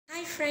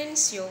Hi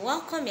friends, you're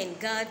welcome and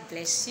God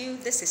bless you.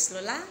 This is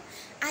Lola.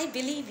 I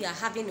believe you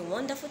are having a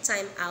wonderful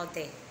time out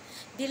there.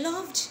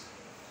 Beloved,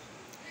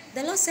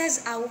 the Lord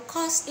says, I will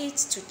cause it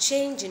to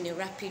change in a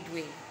rapid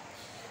way.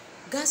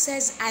 God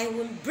says, I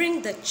will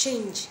bring the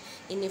change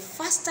in a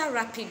faster,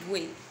 rapid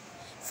way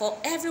for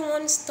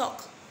everyone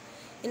stuck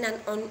in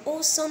an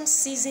unwholesome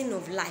season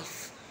of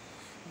life.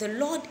 The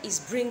Lord is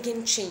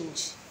bringing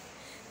change.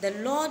 The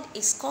Lord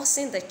is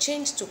causing the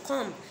change to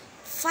come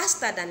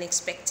faster than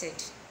expected.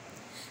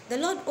 The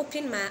Lord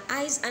opened my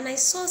eyes and I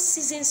saw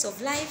seasons of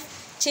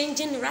life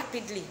changing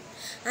rapidly.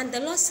 And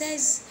the Lord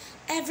says,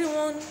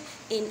 everyone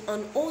in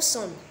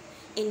unwholesome,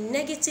 in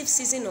negative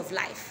season of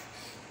life,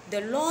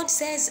 the Lord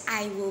says,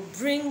 I will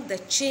bring the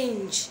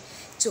change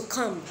to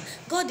come.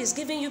 God is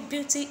giving you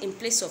beauty in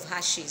place of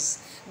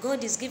ashes.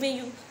 God is giving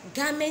you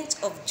garment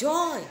of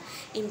joy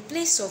in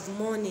place of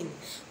mourning.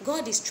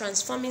 God is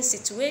transforming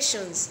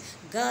situations.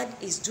 God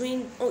is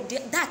doing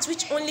that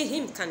which only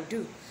Him can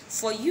do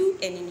for you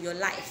and in your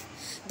life.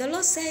 The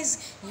Lord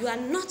says you are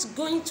not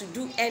going to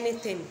do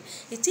anything.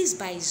 It is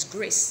by His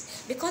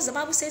grace. Because the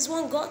Bible says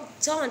when God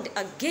turned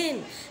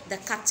again the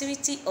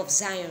captivity of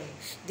Zion,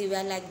 they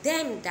were like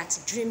them that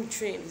dream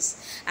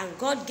dreams. And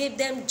God gave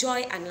them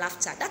joy and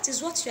laughter. That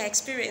is what you are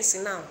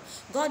experiencing now.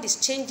 God is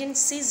changing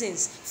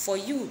seasons for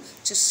you,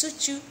 to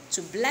suit you,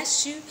 to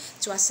bless you,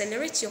 to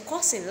accelerate your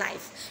course in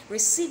life.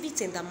 Receive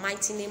it in the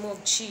mighty name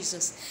of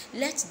Jesus.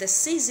 Let the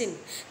season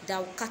that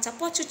will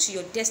catapult you to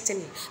your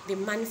destiny be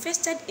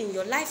manifested in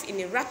your life in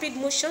a rapid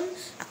motion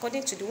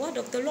according to the word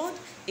of the Lord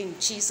in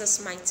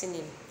Jesus' mighty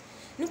name.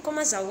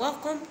 Newcomers are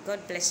welcome. God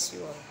bless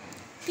you all.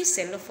 Peace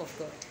and love of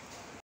God.